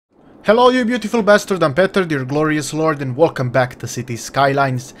Hello you beautiful bastard, I'm Petard, your glorious lord, and welcome back to City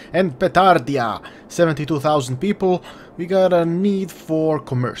Skylines and Petardia. 72,000 people, we got a need for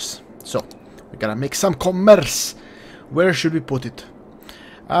commerce. So, we gotta make some commerce. Where should we put it?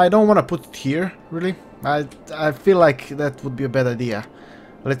 I don't want to put it here, really. I feel like that would be a bad idea.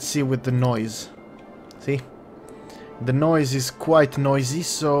 Let's see with the noise. See? The noise is quite noisy,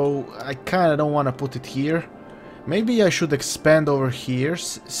 so I kinda don't want to put it here. Maybe I should expand over here.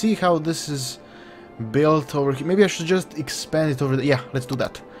 See how this is built over here. Maybe I should just expand it over there. Yeah, let's do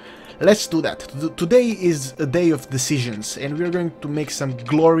that. Let's do that. Today is a day of decisions, and we're going to make some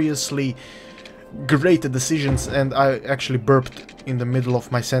gloriously great decisions. And I actually burped in the middle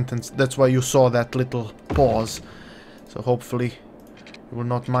of my sentence. That's why you saw that little pause. So hopefully you will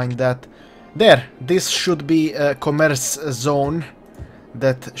not mind that. There, this should be a commerce zone.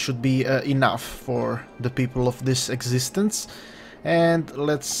 That should be enough for the people of this existence. And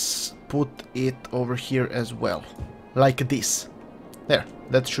let's put it over here as well, like this. There,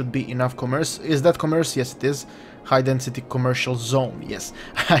 that should be enough commerce. Is that commerce? Yes, it is. High density commercial zone. Yes.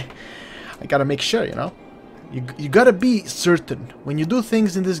 I gotta make sure, you know. You gotta be certain. When you do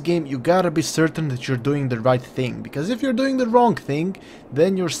things in this game, you gotta be certain that you're doing the right thing. Because if you're doing the wrong thing,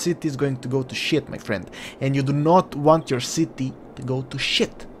 then your city is going to go to shit, my friend. And you do not want your city to go to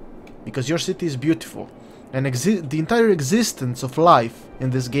shit. Because your city is beautiful. And the entire existence of life in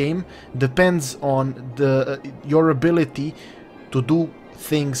this game depends on your ability to do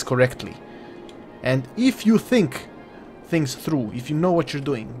things correctly. And if you think things through, if you know what you're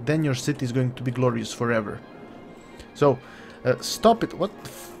doing, then your city is going to be glorious forever. So, stop it. What the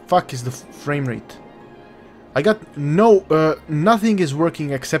fuck is the frame rate? I got nothing is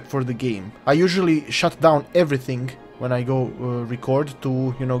working except for the game. I usually shut down everything when I go record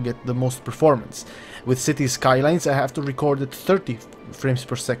to, you know, get the most performance. With City Skylines, I have to record at 30 frames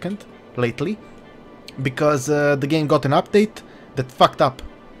per second lately, because the game got an update that fucked up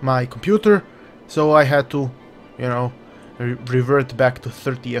my computer, so I had to, you know, revert back to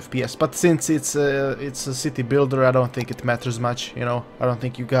 30 FPS. But since it's a city builder, I don't think it matters much, you know. I don't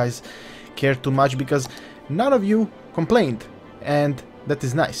think you guys care too much, because none of you complained, and that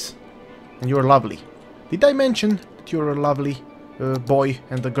is nice. And you're lovely. Did I mention that you're a lovely boy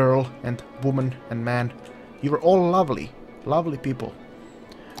and a girl and woman and man? You're all lovely, lovely people.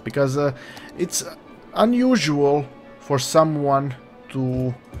 Because it's unusual for someone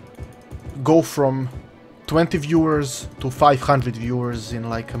to go from 20 viewers to 500 viewers in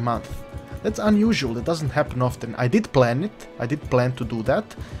like a month. That's unusual. It doesn't happen often. I did plan it. I did plan to do that,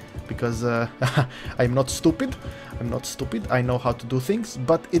 because I'm not stupid. I'm not stupid. I know how to do things,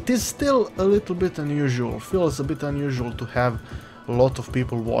 but it is still a little bit unusual. Feels a bit unusual to have a lot of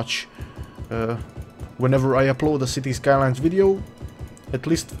people watch. Whenever I upload a City Skylines video, at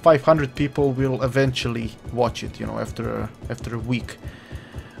least 500 people will eventually watch it, you know, after a week.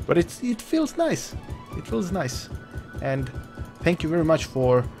 But it feels nice. It feels nice. And thank you very much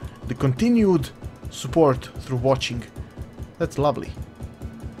for the continued support through watching. That's lovely.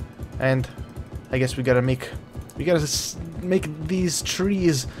 And I guess we gotta make these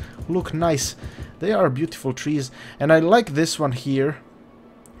trees look nice. They are beautiful trees, and I like this one here,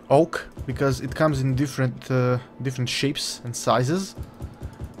 oak, because it comes in different shapes and sizes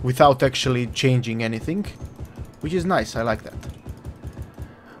without actually changing anything, which is nice. I like that.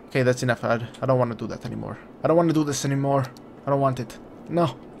 Okay, that's enough. I don't want to do that anymore. I don't want to do this anymore. I don't want it.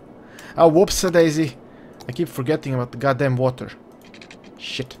 No. Oh, whoops-a-daisy. I keep forgetting about the goddamn water.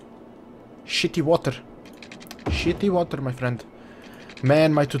 Shit. Shitty water. Shitty water, my friend.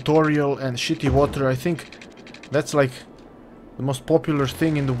 Man, my tutorial and shitty water, I think that's like the most popular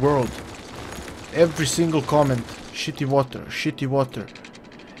thing in the world. Every single comment, shitty water, shitty water.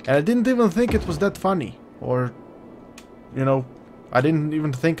 And I didn't even think it was that funny. Or, you know, I didn't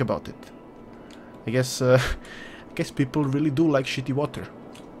even think about it. I guess people really do like shitty water.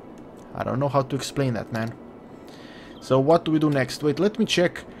 I don't know how to explain that, man. So what do we do next? Wait, let me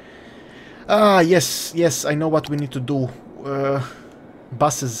check. Ah, yes, I know what we need to do.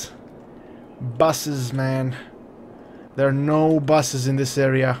 Buses. Buses, man. There are no buses in this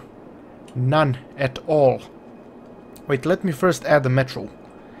area. None at all. Wait, let me first add a metro.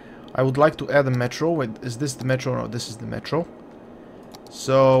 I would like to add a metro. Wait, is this the metro? No, this is the metro.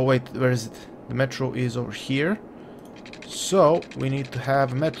 So, wait, where is it? The metro is over here. So, we need to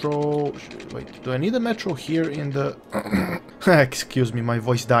have a metro... Wait, do I need a metro here in the... Excuse me, my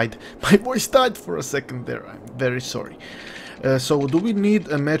voice died. My voice died for a second there. I'm very sorry. So, do we need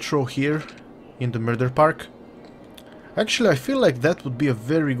a metro here in the murder park? Actually, I feel like that would be a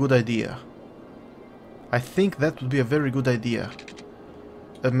very good idea. I think that would be a very good idea.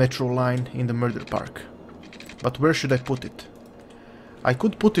 a metro line in the murder park. But where should I put it? I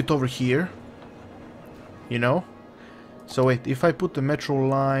could put it over here. You know? So wait, if I put the metro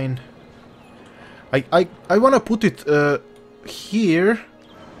line... I want to put it here.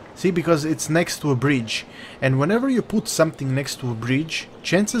 See, because it's next to a bridge. And whenever you put something next to a bridge,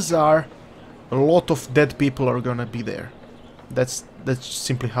 chances are a lot of dead people are gonna be there. That's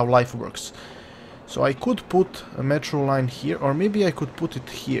simply how life works. So I could put a metro line here, or maybe I could put it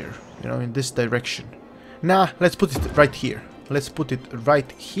here, you know, in this direction. Nah, let's put it right here. Let's put it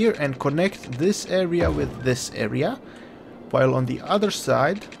right here and connect this area with this area. While on the other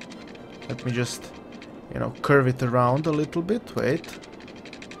side, let me just, you know, curve it around a little bit. Wait.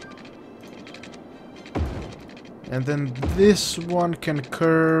 And then this one can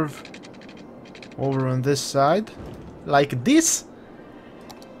curve over on this side, like this.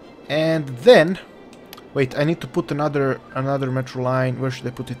 And then, wait, I need to put another metro line. Where should I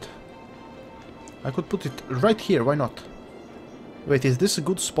put it? I could put it right here, why not? Wait, is this a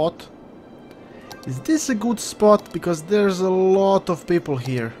good spot? Is this a good spot? Because there's a lot of people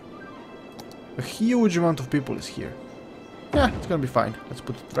here. A huge amount of people is here. Yeah, it's gonna be fine. Let's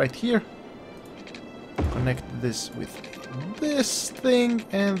put it right here. Connect this with this thing,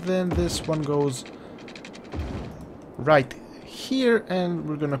 and then this one goes right here, and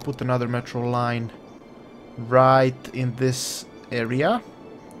we're gonna put another metro line right in this area.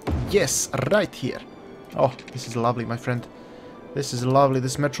 Yes, right here. Oh, this is lovely, my friend. This is lovely.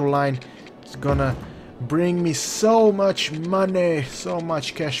 This metro line is gonna bring me so much money, so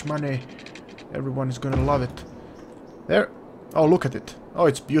much cash money. Everyone is gonna love it. There. Oh, look at it. Oh,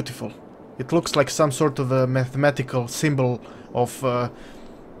 it's beautiful. It looks like some sort of a mathematical symbol of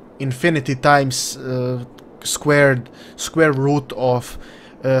infinity times square root of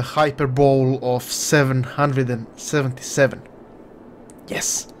hyperbole of 777.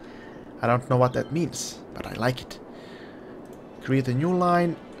 Yes. I don't know what that means, but I like it. Create a new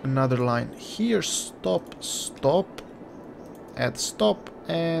line, another line here, stop, stop, add stop,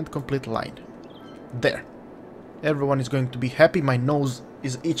 and complete line. There. Everyone is going to be happy. My nose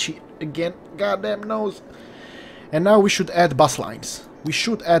is itchy again. Goddamn nose. And now we should add bus lines. We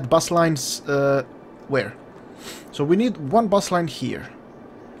should add bus lines where? So we need one bus line here,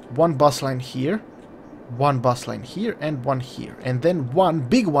 one bus line here, one bus line here, and one here. And then one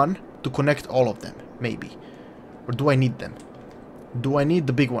big one to connect all of them, maybe. Or do I need them? Do I need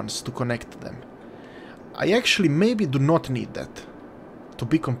the big ones to connect them? I actually maybe do not need that, to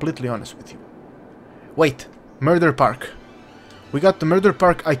be completely honest with you. Wait, Murder Park. We got the Murder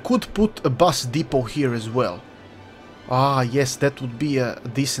Park. I could put a bus depot here as well. Ah, yes, that would be a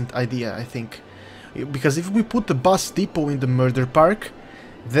decent idea, I think. Because if we put the bus depot in the Murder Park,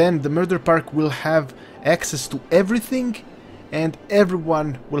 then the Murder Park will have access to everything, and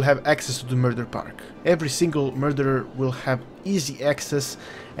everyone will have access to the Murder Park. Every single murderer will have easy access,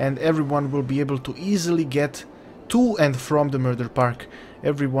 and everyone will be able to easily get to and from the Murder Park.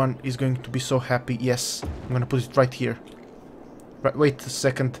 Everyone is going to be so happy. Yes, I'm gonna put it right here. Right, wait a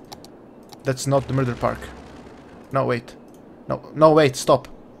second. That's not the Murder Park. No, wait. No, wait, stop.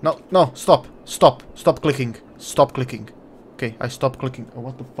 No, stop. Stop clicking. Stop clicking. Okay, I stopped clicking. Oh,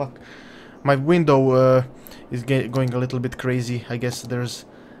 what the fuck? My window is going a little bit crazy. I guess there's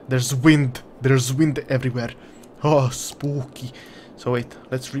wind. There's wind everywhere. Oh, spooky. So wait,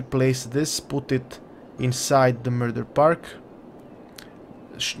 let's replace this. Put it inside the Murder Park.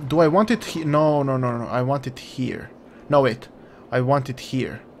 Do I want it here? No. I want it here. No, wait. I want it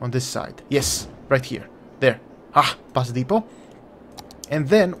here, on this side. Yes, right here. There. Ah, bus depot. And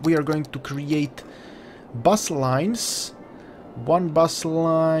then we are going to create bus lines. One bus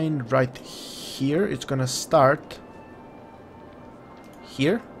line right here. It's gonna start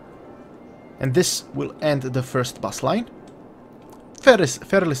here. And this will end the first bus line.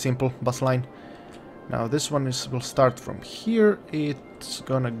 Fairly simple bus line. Now this one will start from here. It's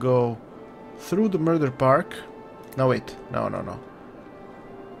gonna go through the Murder Park. No, wait. No.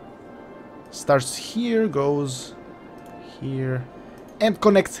 Starts here, goes here, and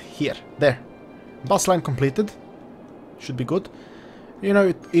connects here. There. Bus line completed. Should be good. You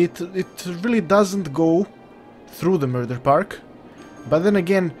know, it really doesn't go through the Murder Park. But then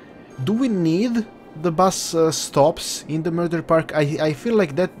again, do we need the bus stops in the Murder Park? I feel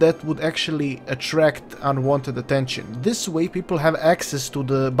like that would actually attract unwanted attention. This way people have access to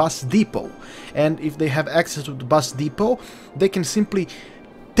the bus depot. And if they have access to the bus depot, they can simply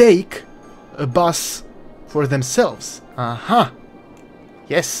take a bus for themselves. Aha!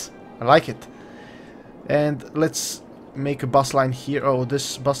 Yes, I like it. And let's make a bus line here. Oh,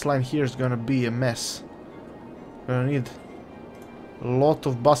 this bus line here is gonna be a mess. Gonna need A lot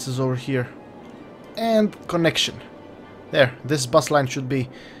of buses over here. And connection. There, this bus line should be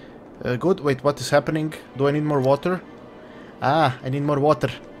good. Wait, what is happening? Do I need more water? Ah, I need more water.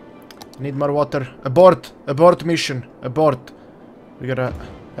 I need more water. Abort! Abort mission. Abort. We gotta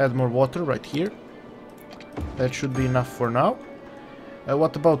add more water right here. That should be enough for now.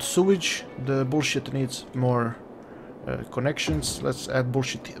 What about sewage? The bullshit needs more connections. Let's add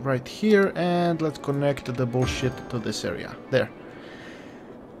bullshit right here, and let's connect the bullshit to this area. There.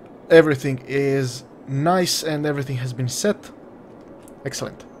 Everything is nice and everything has been set.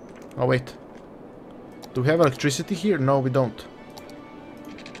 Excellent. Oh wait. Do we have electricity here? No, we don't.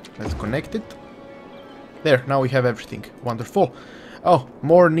 Let's connect it. There, now we have everything. Wonderful. Oh,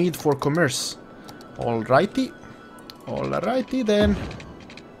 more need for commerce. Alrighty. Alrighty then.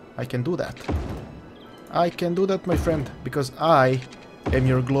 I can do that. I can do that, my friend, because I am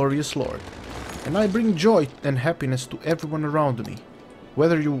your glorious lord. And I bring joy and happiness to everyone around me.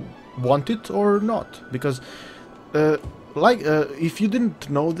 Whether you want it or not. Because, if you didn't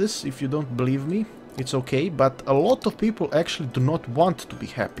know this, if you don't believe me, it's okay. But a lot of people actually do not want to be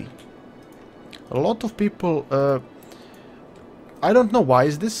happy. A lot of people, I don't know why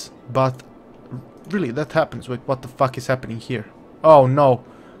is this, but really, that happens. Wait, what the fuck is happening here? Oh no.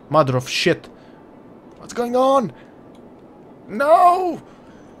 Mother of shit. What's going on? No!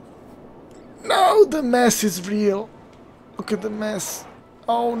 No, the mess is real. Look at the mess.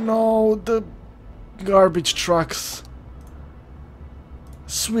 Oh no, the garbage trucks.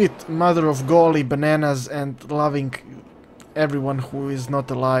 Sweet mother of golly, bananas, and loving everyone who is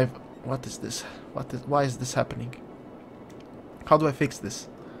not alive. What is this? Why is this happening? How do I fix this?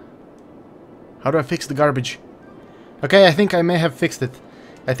 How do I fix the garbage? Okay, I think I may have fixed it.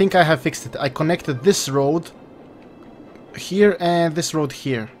 I think I have fixed it. I connected this road here and this road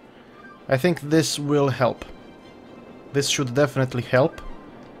here. I think this will help. This should definitely help.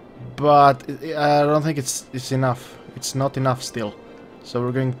 But I don't think it's enough. It's not enough still. So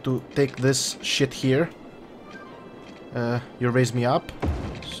we're going to take this shit here. You raise me up.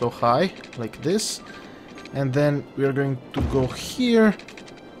 So high, like this. And then we're going to go here.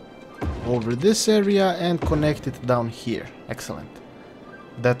 Over this area and connect it down here. Excellent.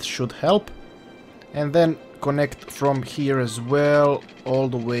 That should help. And then connect from here as well, all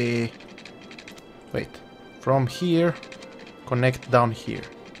the way. Wait, from here, connect down here.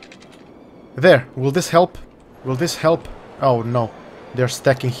 There, will this help? Will this help? Oh no, they're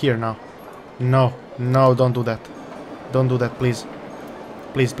stacking here now. No, no, don't do that. Don't do that, please.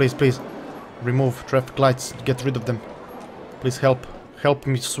 Please, please, please. Remove traffic lights, get rid of them. Please help. Help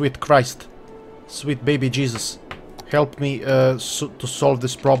me, sweet Christ. Sweet baby Jesus. Help me to solve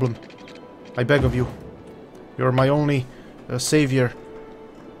this problem. I beg of you. You're my only savior.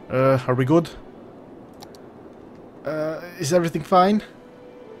 Are we good? Is everything fine?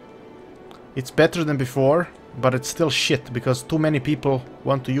 It's better than before, but it's still shit because too many people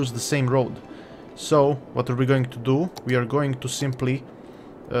want to use the same road. So, what are we going to do? We are going to simply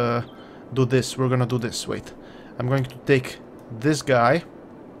do this. We're gonna do this. Wait. I'm going to take this guy.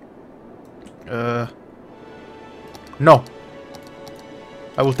 No.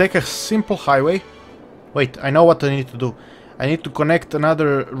 I will take a simple highway. Wait, I know what I need to do. I need to connect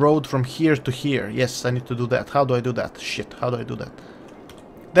another road from here to here. Yes, I need to do that. How do I do that? Shit, how do I do that?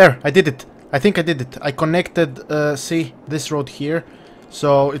 There, I did it. I think I did it. I connected, see, this road here.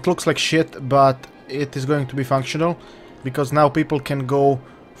 So it looks like shit, but it is going to be functional. Because now people can go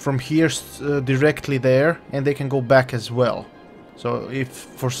from here directly there, and they can go back as well. So if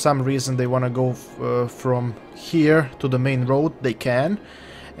for some reason they want to go from here to the main road, they can.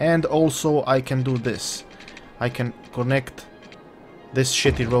 And also I can do this. I can connect this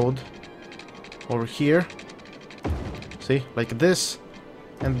shitty road over here. See, like this.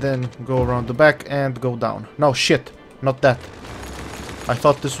 And then go around the back and go down. No, shit, not that. I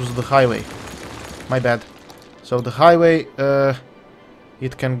thought this was the highway. My bad. So the highway,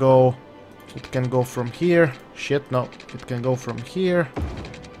 it can go from here. Shit, no. It can go from here.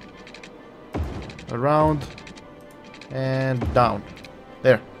 Around. And down.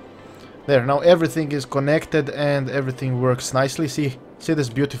 There. There. Now everything is connected and everything works nicely. See this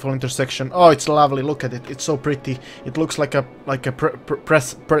beautiful intersection. Oh, it's lovely. Look at it. It's so pretty. It looks like a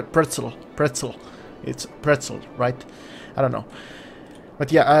pretzel. It's pretzel, right? I don't know.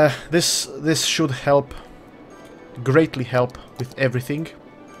 But yeah, this should help. Greatly help with everything.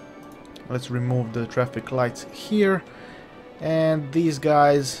 Let's remove the traffic lights here. And these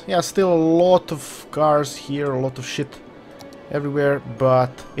guys, yeah, still a lot of cars here, a lot of shit everywhere, but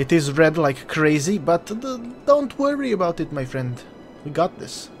it is red like crazy, but don't worry about it, my friend. We got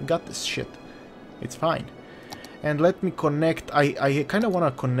this shit. It's fine. And let me connect. I kind of want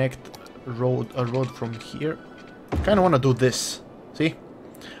to connect a road from here. Kind of want to do this. See?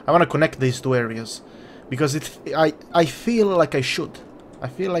 I want to connect these two areas because I feel like I should. I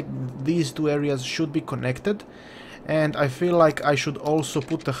feel like these two areas should be connected, and I feel like I should also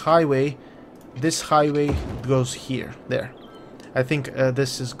put the highway. This highway goes here, there. I think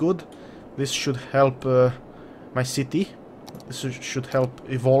this is good. This should help my city. This should help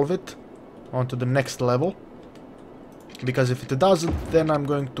evolve it onto the next level. Because if it doesn't, then I'm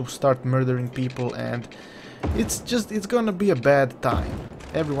going to start murdering people, and it's gonna be a bad time.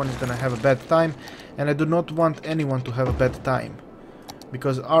 Everyone is gonna have a bad time, and I do not want anyone to have a bad time.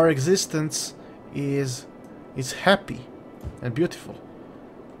 Because our existence is happy and beautiful.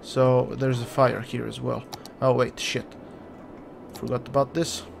 So there's a fire here as well. Oh wait, shit. Forgot about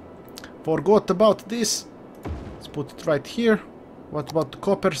this. Forgot about this. Let's put it right here. What about the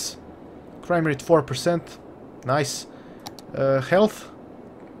coppers? Crime rate 4%. Nice. Health.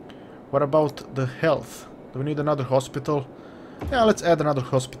 What about the health? Do we need another hospital? Yeah, let's add another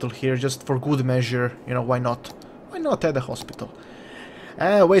hospital here just for good measure. You know, why not? Why not add a hospital?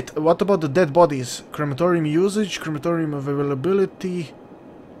 Wait, what about the dead bodies? Crematorium usage, crematorium availability.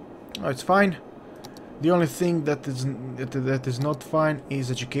 Oh, it's fine. The only thing that is not fine is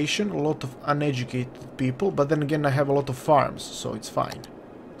education. A lot of uneducated people, but then again I have a lot of farms, so it's fine.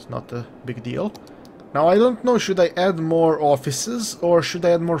 It's not a big deal. Now I don't know, should I add more offices or should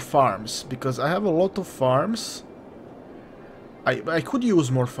I add more farms? Because I have a lot of farms. I could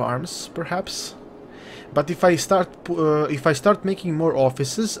use more farms, perhaps. But if I start making more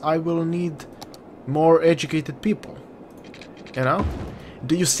offices, I will need more educated people. You know?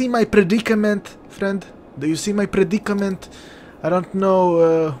 Do you see my predicament, friend? Do you see my predicament? I don't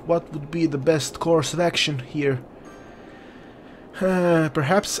know what would be the best course of action here.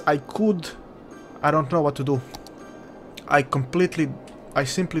 Perhaps I could... I don't know what to do. I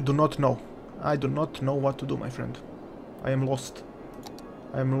simply do not know. I do not know what to do, my friend. I am lost.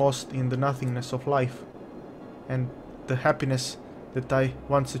 I am lost in the nothingness of life. And the happiness that I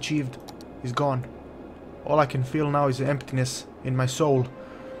once achieved is gone. All I can feel now is emptiness in my soul.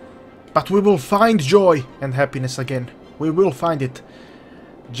 But we will find joy and happiness again. We will find it.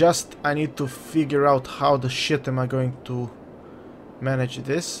 Just I need to figure out how the shit am I going to manage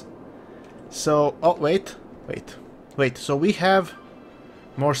this. So, oh wait. So we have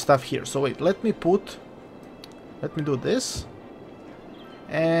more stuff here. So wait, let me do this.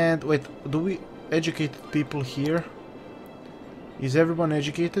 And wait, do we educate people here? Is everyone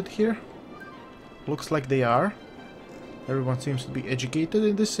educated here? Looks like they are. Everyone seems to be educated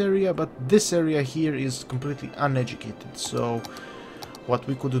in this area, but this area here is completely uneducated. So what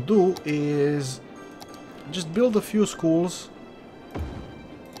we could do is just build a few schools.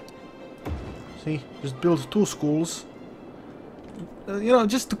 See, just build 2 schools. You know,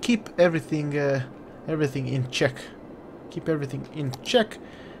 just to keep everything in check. Keep everything in check,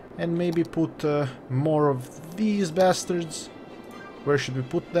 and maybe put more of these bastards. Where should we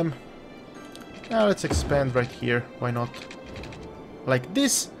put them? Let's expand right here. Why not? Like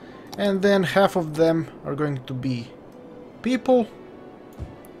this, and then half of them are going to be people,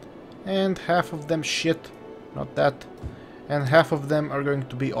 and half of them shit, not that, and half of them are going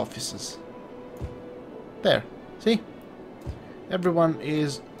to be offices. There, see? Everyone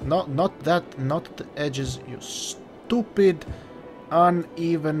is not the edges, you stupid,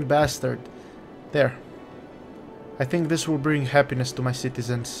 uneven bastard. There. I think this will bring happiness to my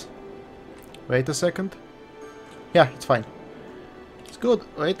citizens. Wait a second. Yeah, it's fine. It's good.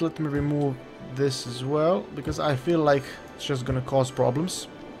 Wait, let me remove this as well, because I feel like it's just gonna cause problems.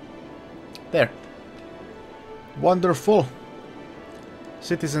 There. Wonderful.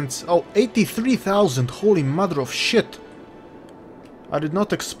 Citizens. Oh, 83,000. Holy mother of shit. I did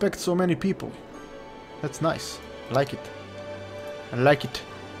not expect so many people. That's nice. I like it. I like it.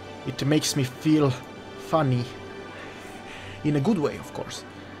 It makes me feel funny. In a good way, of course.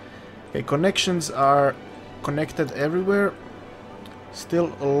 Okay, connections are connected everywhere.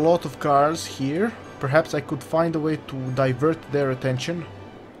 Still a lot of cars here. Perhaps I could find a way to divert their attention.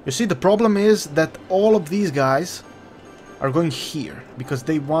 You see, the problem is that all of these guys are going here because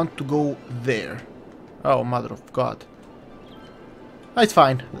they want to go there. Oh, mother of God. It's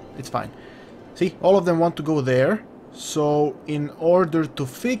fine. It's fine. See, all of them want to go there. So, in order to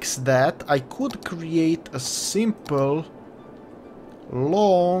fix that, I could create a simple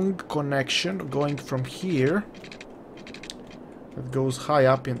long connection going from here that goes high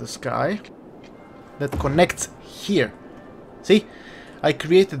up in the sky that connects here. See, I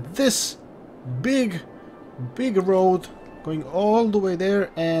created this big road going all the way there,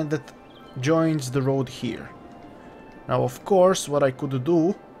 and that joins the road here. Now, of course, what I could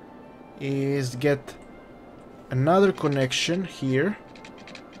do is get another connection here.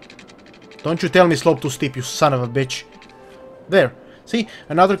 Don't you tell me slope too steep, you son of a bitch. There. See?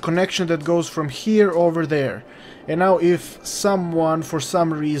 Another connection that goes from here over there. And now if someone, for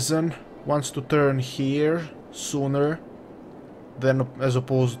some reason, wants to turn here sooner than as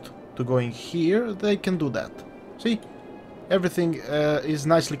opposed to going here, they can do that. See? Everything is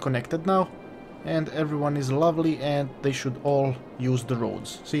nicely connected now. And everyone is lovely, and they should all use the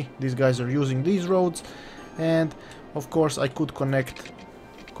roads. See? These guys are using these roads. And, of course, I could connect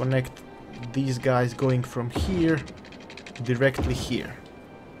these guys going from here directly here.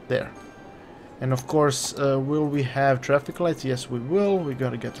 There. And of course, will we have traffic lights? Yes, we will. We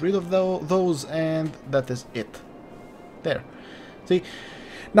gotta get rid of those, and that is it. There. See?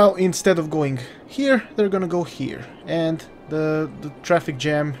 Now, instead of going here, they're gonna go here. And the traffic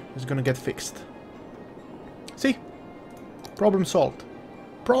jam is gonna get fixed. See? Problem solved.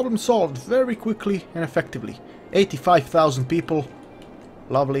 Problem solved very quickly and effectively. 85,000 people.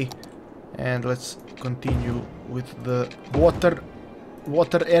 Lovely. And let's continue with the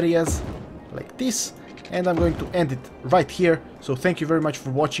water areas like this. And I'm going to end it right here. So thank you very much for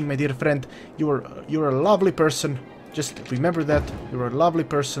watching, my dear friend. You're a lovely person. Just remember that. You're a lovely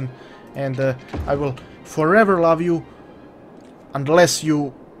person. And I will forever love you unless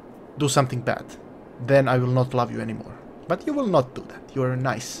you do something bad. Then I will not love you anymore. But you will not do that. You are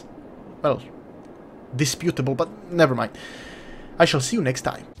nice. Well, disputable, but never mind. I shall see you next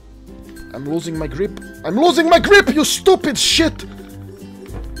time. I'm losing my grip. I'm losing my grip, you stupid shit!